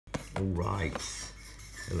All right,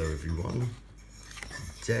 hello everyone.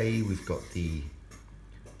 Today we've got the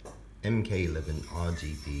MK11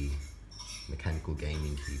 RGB mechanical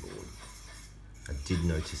gaming keyboard. I did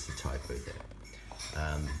notice the typo there.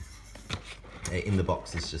 In the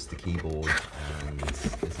box is just the keyboard and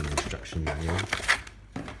there's an instruction manual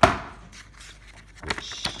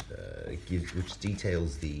which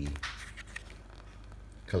details the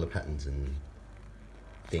color patterns and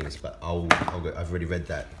things, but I've already read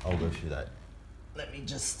that. I'll go through that. Let me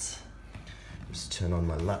just turn on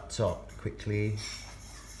my laptop quickly.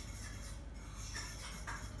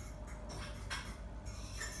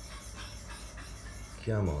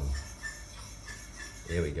 Come on.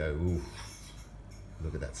 There we go. Ooh.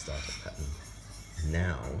 Look at that startup pattern.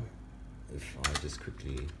 Now, if I just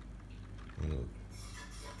quickly,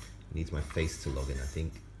 needs my face to log in, I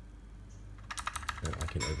think. And I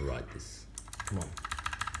can override this. Come on.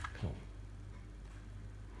 Come on.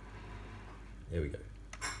 There we go.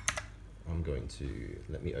 I'm going to,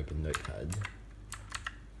 let me open Notepad.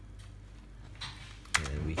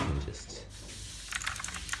 And we can just,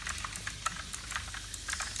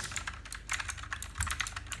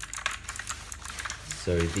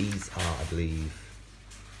 so these are, I believe,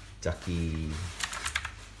 they're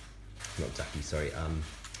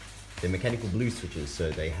mechanical blue switches.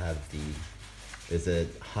 So they have there's a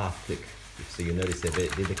half click. So you'll notice they're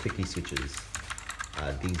the clicky switches.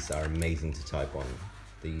 These are amazing to type on.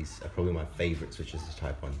 These are probably my favorite switches to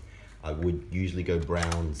type on. I would usually go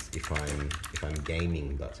browns if I'm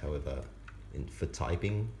gaming, but however, for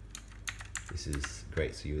typing, this is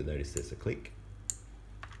great. So you'll notice there's a click,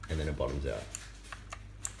 and then it bottoms out.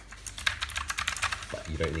 But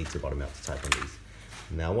you don't need to bottom out to type on these.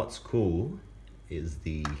 Now what's cool is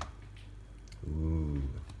the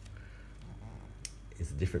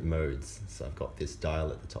different modes. So I've got this dial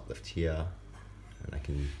at the top left here, and I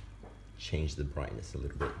can change the brightness a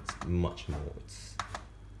little bit. It's much more.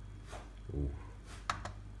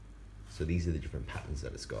 So these are the different patterns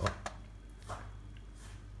that it's got.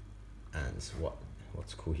 And so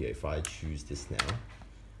what's cool here, if I choose this now,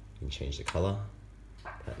 I can change the color,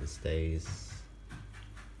 pattern stays,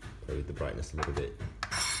 play with the brightness a little bit,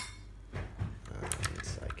 and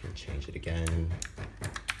I can change it again,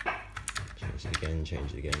 change it again,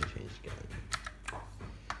 change it again, change it again.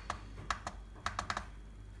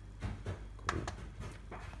 Cool.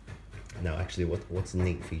 Now actually what's a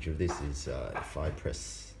neat feature of this is if I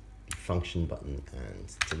press the function button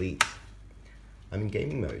and delete, I'm in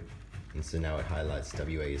gaming mode. And so now it highlights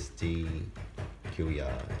WASD,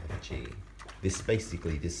 QER, FG. This is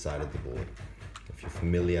basically this side of the board. If you're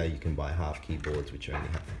familiar, you can buy half keyboards which only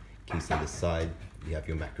have keys on this side. You have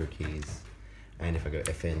your macro keys. And if I go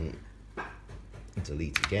FN,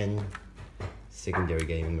 delete again, secondary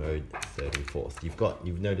gaming mode, third and fourth. You've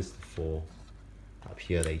noticed the four up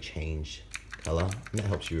here, they change color, and that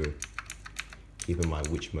helps you keep in mind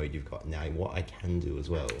which mode you've got. Now what I can do as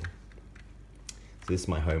well, so this is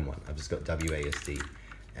my home one, I've just got WASD,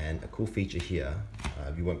 and a cool feature here,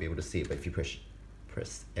 you won't be able to see it, but if you press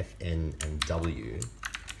FN and W,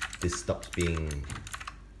 this stops being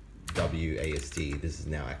WASD. This is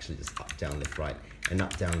now actually just up, down, left, right, and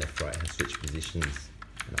up, down, left, right has switched positions,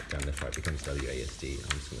 and up, down, left, right becomes WASD.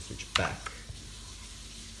 I'm just going to switch back,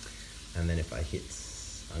 and then if I hit,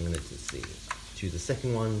 I'm going to choose the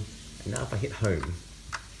second one, and now if I hit home,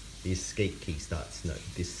 the escape key starts,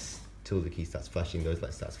 this tilde key starts flashing, those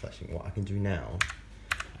lights starts flashing. What I can do now,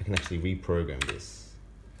 I can actually reprogram this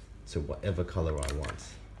to whatever color I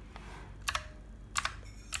want.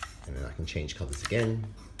 And then I can change colors again.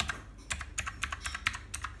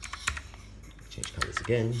 Change colors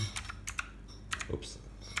again. Oops.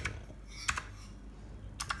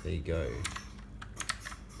 There you go.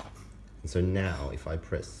 And so now if I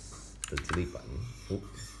press the delete button,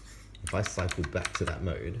 if I cycle back to that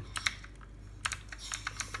mode,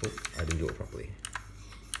 I didn't do it properly.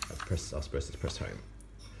 I was supposed to press home.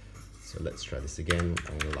 So let's try this again.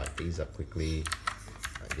 I'm going to light these up quickly,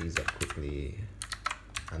 light these up quickly,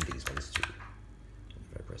 and these ones too.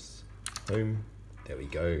 If I press home, there we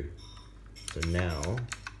go. So now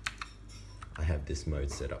I have this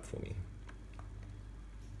mode set up for me.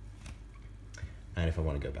 And if I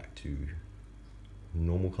want to go back to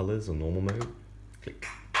normal colors or normal mode, click.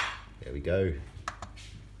 There we go.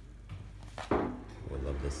 Oh, I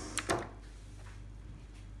love this.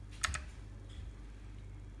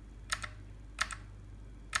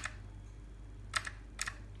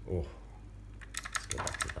 Oh, let's go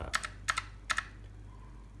back to that.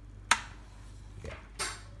 Yeah.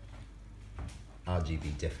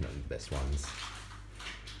 RGB definitely the best ones.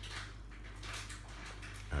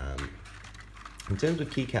 In terms of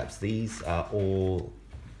keycaps, these are all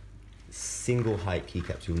single height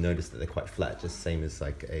keycaps. You'll notice that they're quite flat, just same as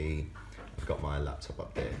like I've got my laptop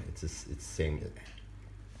up there. It's same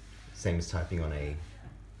as typing on a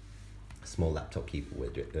small laptop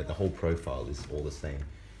keyboard. The whole profile is all the same.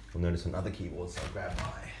 You'll notice on other keyboards, I'll grab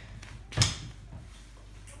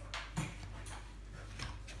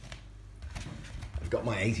I've got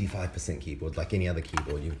my 85% keyboard. Like any other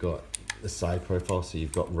keyboard, you've got the side profile, so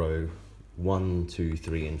you've got row 1, 2,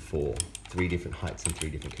 3, and 4, 3 different heights and 3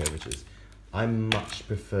 different curvatures. I much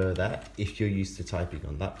prefer that. If you're used to typing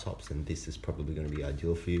on laptops, then this is probably going to be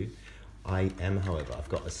ideal for you. However, I've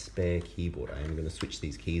got a spare keyboard. I am going to switch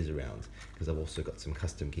these keys around because I've also got some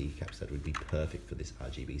custom keycaps that would be perfect for this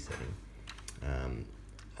RGB setting. I'm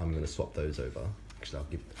going to swap those over. Actually, I'll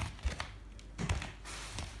give them.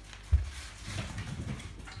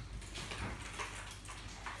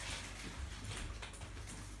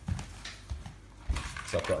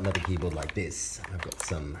 So I've got another keyboard like this. I've got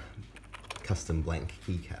some custom blank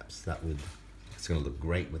keycaps. It's going to look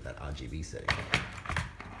great with that RGB setting.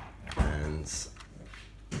 And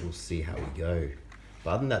we'll see how we go. But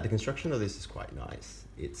other than that, the construction of this is quite nice.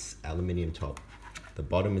 It's aluminium top. The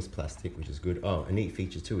bottom is plastic, which is good. Oh, a neat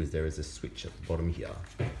feature too is there is a switch at the bottom here.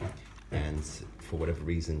 And for whatever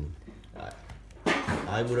reason,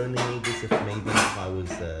 I would only need this if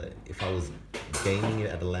I was gaming it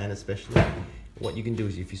at a LAN especially. What you can do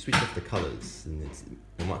is if you switch off the colors, and it's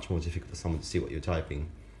much more difficult for someone to see what you're typing.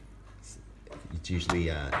 It's usually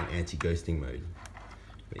an anti-ghosting mode,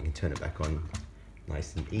 but you can turn it back on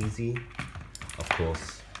nice and easy. Of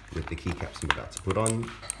course, with the keycaps I'm about to put on,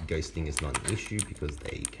 ghosting is not an issue because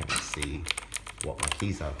they cannot see what my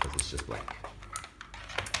keys are because it's just blank.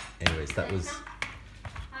 Anyways, that was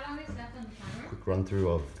a quick run through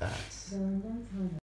of that.